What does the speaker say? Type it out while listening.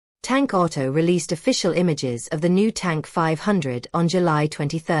Tank Auto released official images of the new Tank 500 on July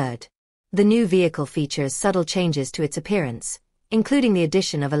 23. The new vehicle features subtle changes to its appearance, including the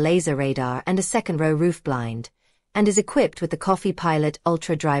addition of a laser radar and a second-row roof blind, and is equipped with the Coffee Pilot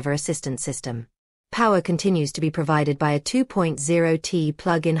Ultra Driver Assistance System. Power continues to be provided by a 2.0T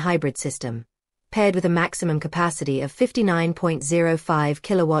plug-in hybrid system, paired with a maximum capacity of 59.05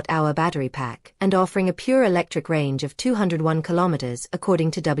 kWh battery pack and offering a pure electric range of 201 km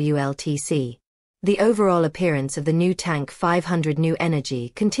according to WLTC. The overall appearance of the new Tank 500 New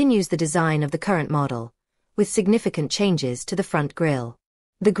Energy continues the design of the current model, with significant changes to the front grille.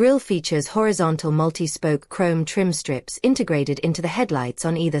 The grille features horizontal multi-spoke chrome trim strips integrated into the headlights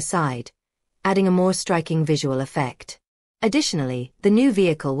on either side, adding a more striking visual effect. Additionally, the new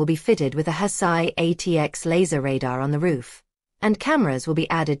vehicle will be fitted with a Hesai ATX laser radar on the roof, and cameras will be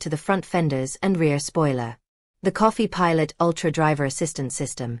added to the front fenders and rear spoiler. The Coffee Pilot Ultra Driver Assistance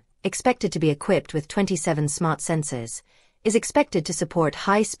System, expected to be equipped with 27 smart sensors, is expected to support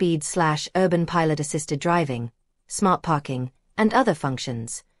high-speed/urban pilot-assisted driving, smart parking, and other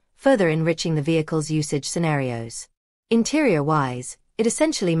functions, further enriching the vehicle's usage scenarios. Interior-wise, it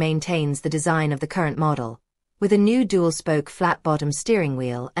essentially maintains the design of the current model, with a new dual-spoke flat-bottom steering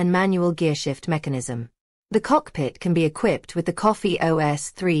wheel and manual gearshift mechanism. The cockpit can be equipped with the Coffee OS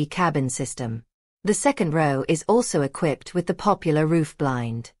 3 cabin system. The second row is also equipped with the popular roof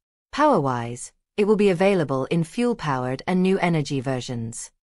blind. Power-wise, it will be available in fuel-powered and New Energy versions.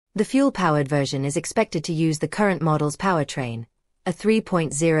 The fuel-powered version is expected to use the current model's powertrain, a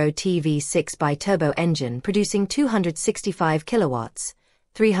 3.0T V6 bi-turbo engine producing 265 kilowatts,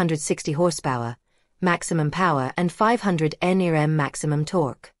 360 horsepower, maximum power and 500 Nm maximum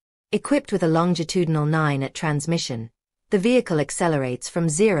torque. Equipped with a longitudinal 9-at transmission, the vehicle accelerates from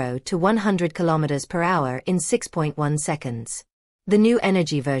 0 to 100 km per hour in 6.1 seconds. The New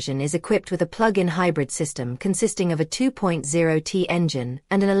Energy version is equipped with a plug-in hybrid system consisting of a 2.0T engine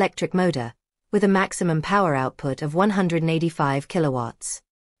and an electric motor, with a maximum power output of 185 kilowatts.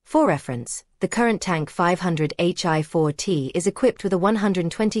 For reference, the current Tank 500 Hi4T is equipped with a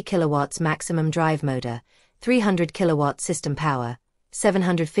 120 kilowatts maximum drive motor, 300 kilowatt system power,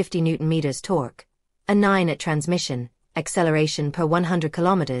 750 Nm torque, a 9-at transmission, acceleration per 100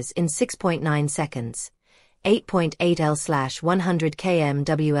 km in 6.9 seconds, 8.8 L/100 km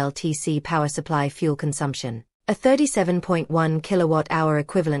WLTC power supply fuel consumption, a 37.1 kWh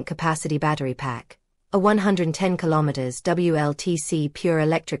equivalent capacity battery pack, a 110 km WLTC pure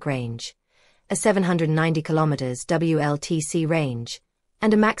electric range, a 790 km WLTC range,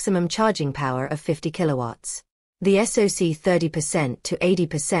 and a maximum charging power of 50 kilowatts. The SOC 30% to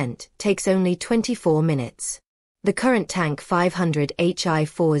 80% takes only 24 minutes. The current Tank 500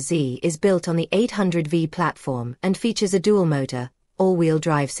 Hi4Z is built on the 800V platform and features a dual-motor, all-wheel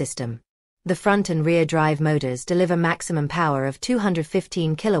drive system. The front and rear drive motors deliver maximum power of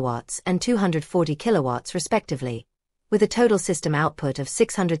 215 kilowatts and 240 kilowatts respectively, with a total system output of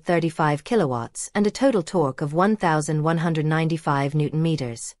 635 kilowatts and a total torque of 1,195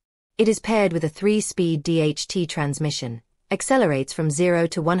 Nm. It is paired with a 3-speed DHT transmission, accelerates from 0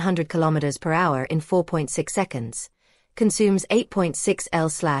 to 100 km per hour in 4.6 seconds, consumes 8.6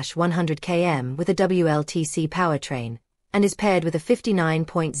 L/100 km with a WLTC powertrain, and is paired with a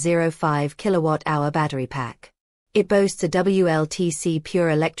 59.05 kWh battery pack. It boasts a WLTC pure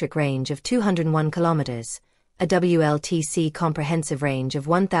electric range of 201 km, a WLTC comprehensive range of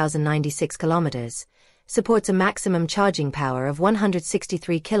 1,096 km, supports a maximum charging power of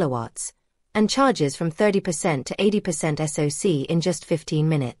 163 kilowatts, and charges from 30% to 80% SOC in just 15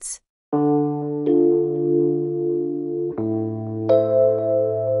 minutes.